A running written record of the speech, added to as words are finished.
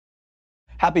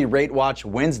Happy Rate Watch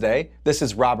Wednesday. This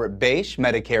is Robert Bache,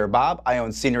 Medicare Bob. I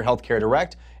own Senior Healthcare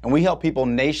Direct, and we help people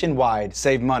nationwide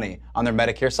save money on their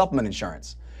Medicare supplement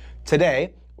insurance.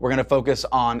 Today, we're going to focus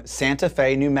on Santa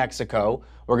Fe, New Mexico.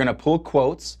 We're going to pull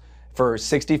quotes for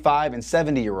 65 and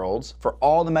 70-year-olds for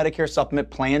all the Medicare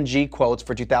Supplement Plan G quotes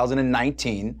for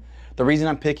 2019. The reason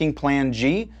I'm picking Plan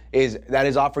G is that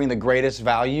is offering the greatest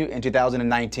value in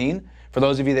 2019. For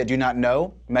those of you that do not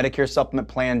know, Medicare Supplement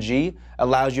Plan G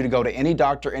allows you to go to any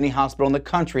doctor, any hospital in the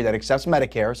country that accepts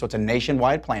Medicare, so it's a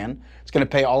nationwide plan. It's going to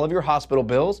pay all of your hospital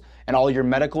bills and all your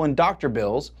medical and doctor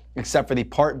bills, except for the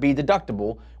Part B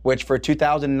deductible, which for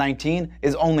 2019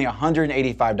 is only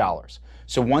 $185.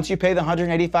 So once you pay the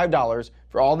 $185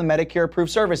 for all the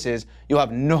Medicare-approved services, you'll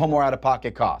have no more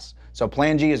out-of-pocket costs. So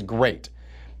Plan G is great.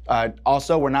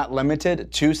 Also, we're not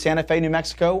limited to Santa Fe, New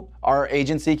Mexico. Our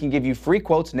agency can give you free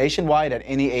quotes nationwide at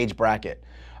any age bracket.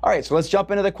 All right, so let's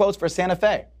jump into the quotes for Santa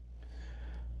Fe.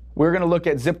 We're going to look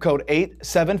at zip code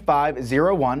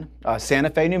 87501, Santa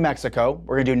Fe, New Mexico.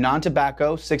 We're going to do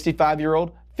non-tobacco,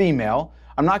 65-year-old female.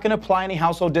 I'm not going to apply any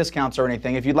household discounts or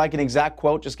anything. If you'd like an exact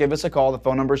quote, just give us a call. The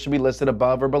phone number should be listed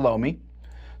above or below me.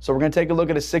 So we're going to take a look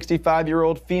at a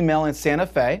 65-year-old female in Santa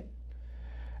Fe.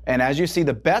 And as you see,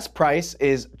 the best price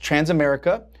is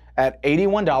Transamerica at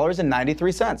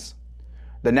 $81.93.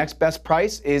 The next best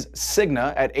price is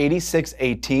Cigna at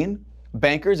 $86.18.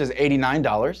 Bankers is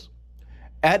 $89.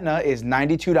 Aetna is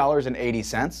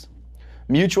 $92.80.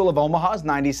 Mutual of Omaha is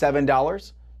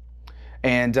 $97.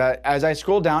 And as I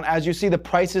scroll down, as you see, the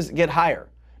prices get higher.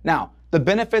 Now, the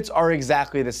benefits are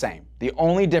exactly the same. The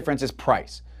only difference is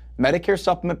price. Medicare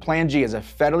Supplement Plan G is a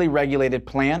federally regulated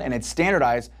plan, and it's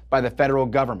standardized by the federal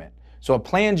government. So a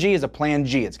Plan G is a Plan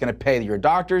G. It's going to pay your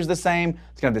doctors the same,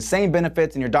 it's going to have the same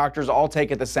benefits, and your doctors all take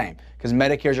it the same because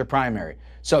Medicare is your primary.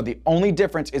 So the only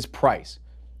difference is price.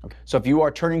 Okay. So if you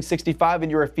are turning 65 and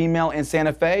you're a female in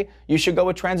Santa Fe, you should go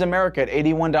with Transamerica at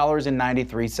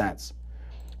 $81.93.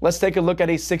 Let's take a look at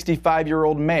a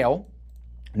 65-year-old male,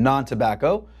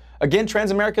 non-tobacco. Again,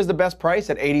 Transamerica is the best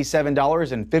price at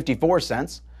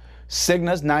 $87.54.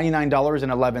 Cigna's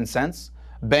 $99.11.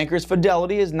 Bankers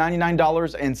Fidelity is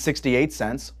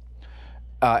 $99.68.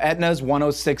 Aetna's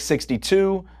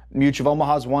 $106.62. Mutual of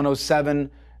Omaha's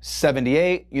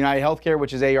 $107.78. United Healthcare,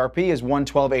 which is AARP, is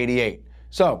 $112.88.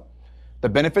 So the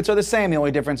benefits are the same. The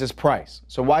only difference is price.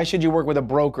 So why should you work with a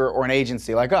broker or an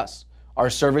agency like us? Our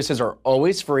services are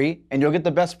always free, and you'll get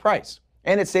the best price.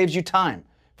 And it saves you time.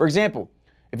 For example,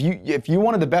 if you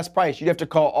wanted the best price, you'd have to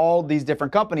call all these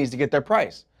different companies to get their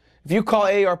price. If you call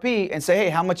AARP and say,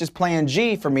 hey, how much is Plan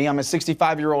G for me? I'm a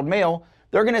 65-year-old male.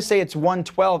 They're going to say it's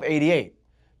 $112.88.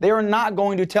 They are not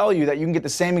going to tell you that you can get the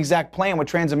same exact plan with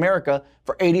Transamerica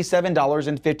for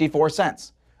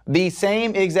 $87.54. The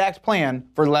same exact plan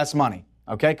for less money,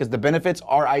 okay? Because the benefits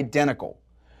are identical.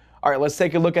 All right, let's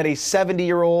take a look at a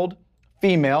 70-year-old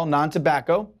female,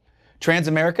 non-tobacco.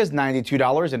 Transamerica is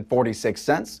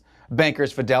 $92.46.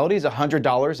 Bankers Fidelity is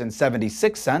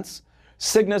 $100.76.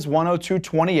 Cigna's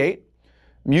 $102.28.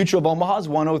 Mutual of Omaha is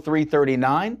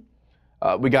 $103.39.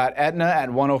 We got Aetna at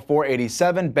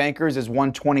 $104.87. Bankers is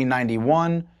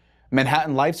 $120.91.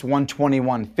 Manhattan Life's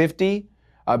 $121.50.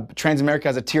 Transamerica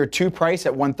has a Tier 2 price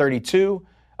at $132.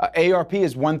 AARP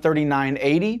is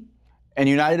 $139.80. And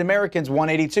United American's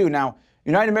 $182. Now,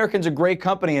 United American's a great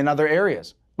company in other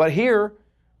areas. But here,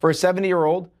 for a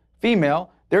 70-year-old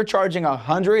female, they're charging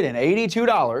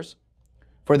 $182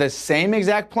 for the same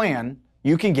exact plan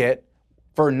you can get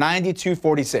for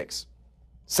 $92.46.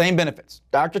 Same benefits.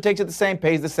 Doctor takes it the same,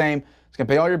 pays the same. It's going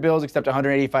to pay all your bills except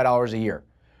 $185 a year.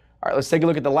 All right, let's take a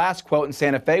look at the last quote in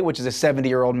Santa Fe, which is a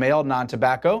 70-year-old male,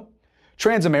 non-tobacco.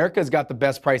 Transamerica has got the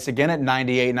best price again at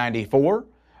 $98.94.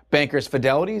 Bankers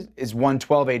Fidelity is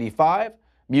 $112.85.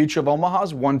 Mutual of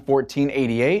Omaha's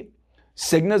 $114.88.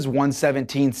 Cigna's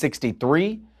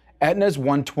 $117.63. Aetna's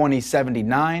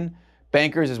 $120.79.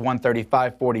 Bankers is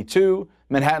 $135.42.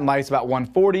 Manhattan Life's about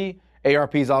 $140.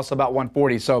 AARP is also about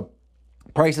 $140. So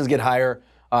prices get higher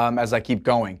as I keep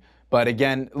going. But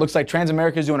again, it looks like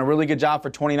Transamerica is doing a really good job for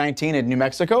 2019 in New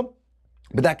Mexico,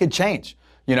 but that could change.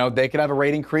 You know, they could have a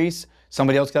rate increase.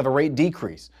 Somebody else could have a rate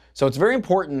decrease. So it's very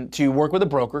important to work with a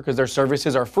broker because their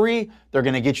services are free. They're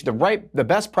going to get you the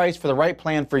best price for the right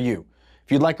plan for you.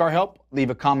 If you'd like our help, leave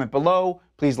a comment below.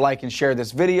 Please like and share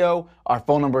this video. Our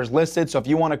phone number is listed, so if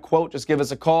you want a quote, just give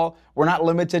us a call. We're not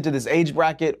limited to this age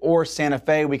bracket or Santa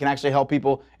Fe. We can actually help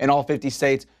people in all 50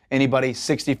 states, anybody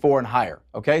 64 and higher.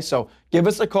 Okay, so give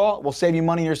us a call. We'll save you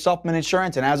money in your supplement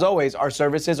insurance, and as always, our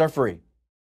services are free.